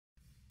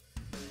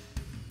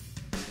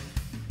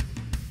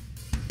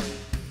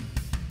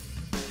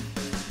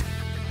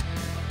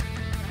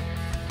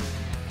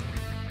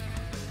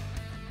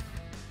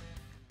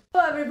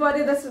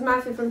everybody, this is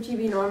Matthew from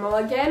GB Normal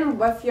again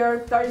with your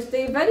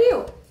Thursday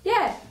video.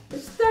 Yeah,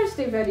 it's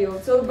Thursday video,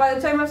 so by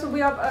the time this will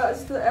be up,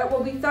 it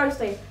will be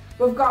Thursday.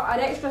 We've got an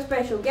extra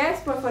special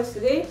guest with us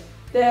today,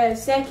 the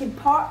second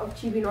part of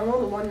GB Normal,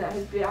 the one that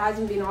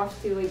hasn't been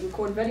asked to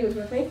record videos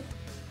with me.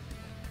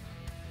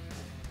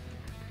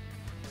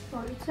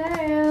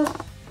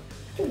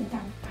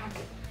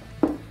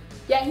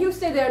 Yeah, he'll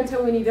stay there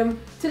until we need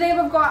him. Today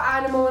we've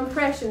got animal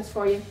impressions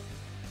for you.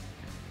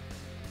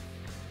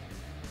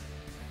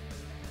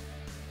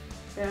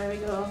 There we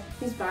go,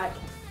 he's back.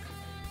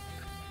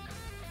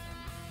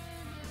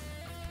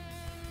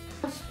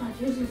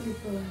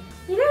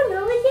 You don't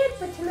know it yet,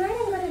 but tonight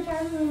I'm going to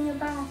drown you in your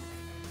bath.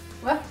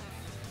 What?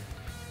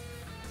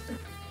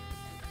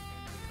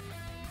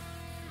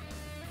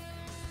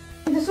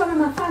 I'm the son of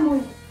my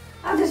family.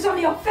 I'm the son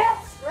of your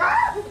fits.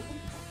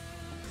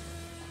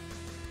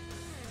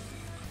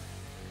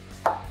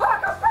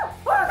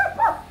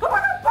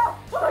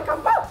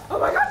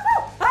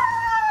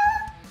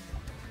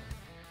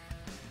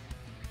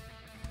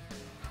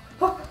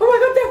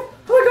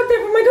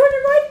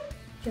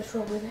 Just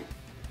roll with it.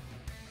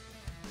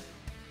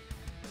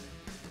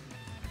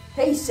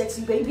 Hey,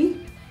 sexy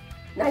baby.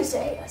 Nice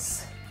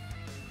ass.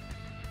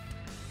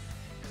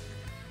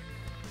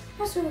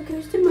 That's all it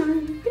goes to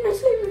mine. Can I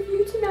sleep with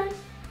you tonight,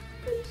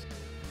 please?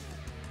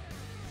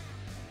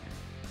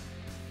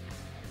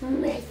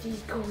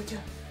 Matthew's gorgeous.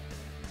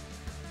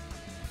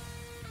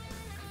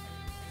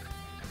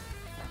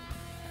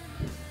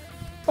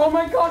 Oh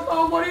my god,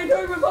 Mom, what are you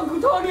doing with Uncle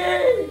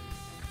Tony?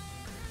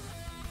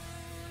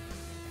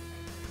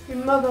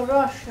 In Mother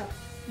Russia,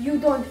 you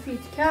don't feed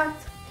cat,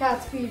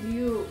 cat feed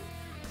you.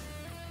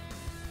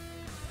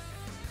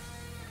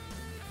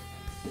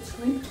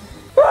 Sleep.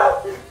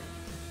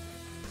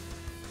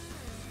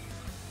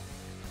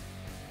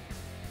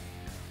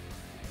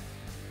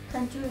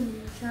 Can't do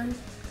anything, son.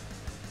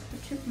 You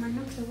took my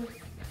nuts away.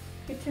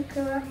 You took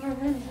her out of my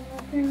hands and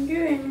I couldn't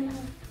do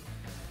anything.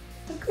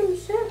 I couldn't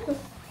circle.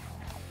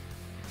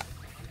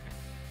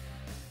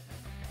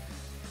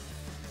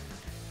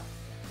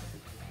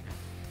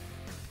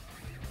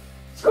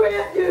 Squid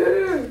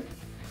you!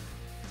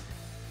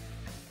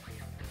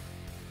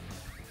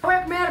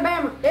 Quick,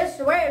 Alabama, this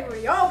the way where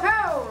y'all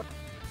go!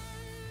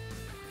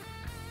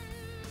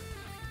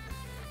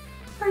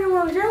 Are you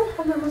well, Joe?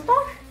 Have a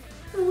moustache?